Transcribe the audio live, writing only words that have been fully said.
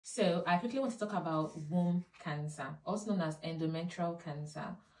So I quickly want to talk about womb cancer, also known as endometrial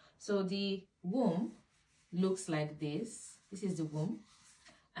cancer. So the womb looks like this. This is the womb,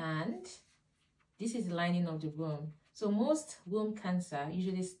 and this is the lining of the womb. So most womb cancer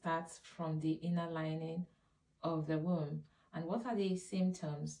usually starts from the inner lining of the womb. And what are the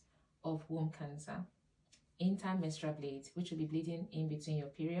symptoms of womb cancer? Intermenstrual bleed, which will be bleeding in between your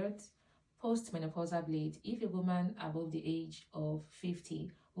periods. Postmenopausal bleed, if a woman above the age of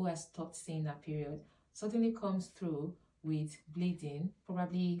 50 who has stopped seeing her period suddenly comes through with bleeding,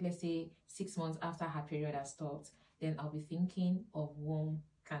 probably let's say 6 months after her period has stopped, then I'll be thinking of womb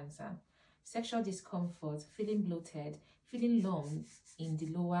cancer. Sexual discomfort, feeling bloated, feeling lumps in the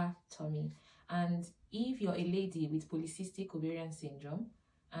lower tummy. And if you're a lady with polycystic ovarian syndrome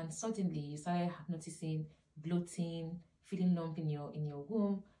and suddenly you start noticing bloating, feeling lump in your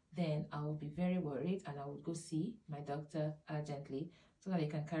womb, then I will be very worried and I would go see my doctor urgently so that they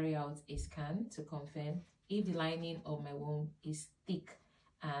can carry out a scan to confirm if the lining of my womb is thick.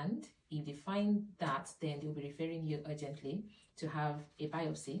 And if they find that, then they'll be referring you urgently to have a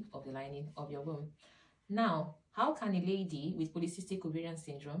biopsy of the lining of your womb. Now, how can a lady with polycystic ovarian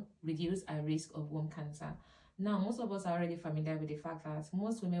syndrome reduce her risk of womb cancer? Now, most of us are already familiar with the fact that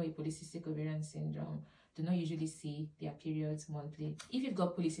most women with polycystic ovarian syndrome do not usually see their periods monthly. If you've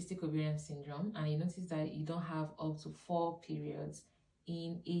got polycystic ovarian syndrome and you notice that you don't have up to 4 periods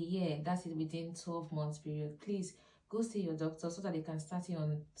in a year, that's it, within 12 months period, please go see your doctor so that they can start you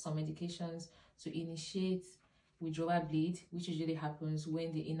on some medications to initiate withdrawal bleed, which usually happens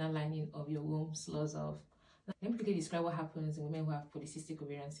when the inner lining of your womb slows off. Now, let me quickly describe what happens in women who have polycystic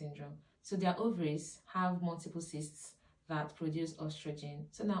ovarian syndrome. So their ovaries have multiple cysts that produce estrogen.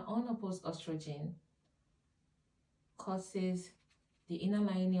 So now unopposed estrogen causes the inner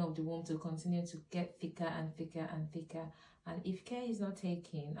lining of the womb to continue to get thicker and thicker and thicker. And if care is not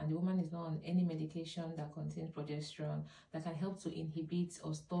taken and the woman is not on any medication that contains progesterone that can help to inhibit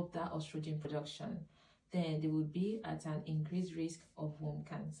or stop that estrogen production, then they would be at an increased risk of womb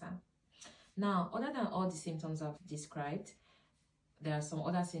cancer. Now, other than all the symptoms I've described, there are some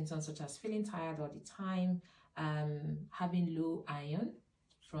other symptoms such as feeling tired all the time, having low iron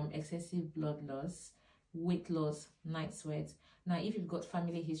from excessive blood loss, weight loss, night sweats. Now, if you've got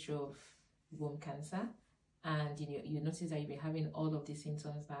family history of womb cancer and you notice that you've been having all of these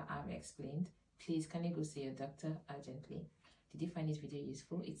symptoms that I've explained, please kindly go see your doctor urgently. Did you find this video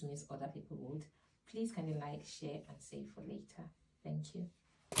useful? It means other people would. Please kindly like, share, and save for later. Thank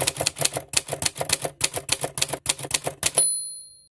you.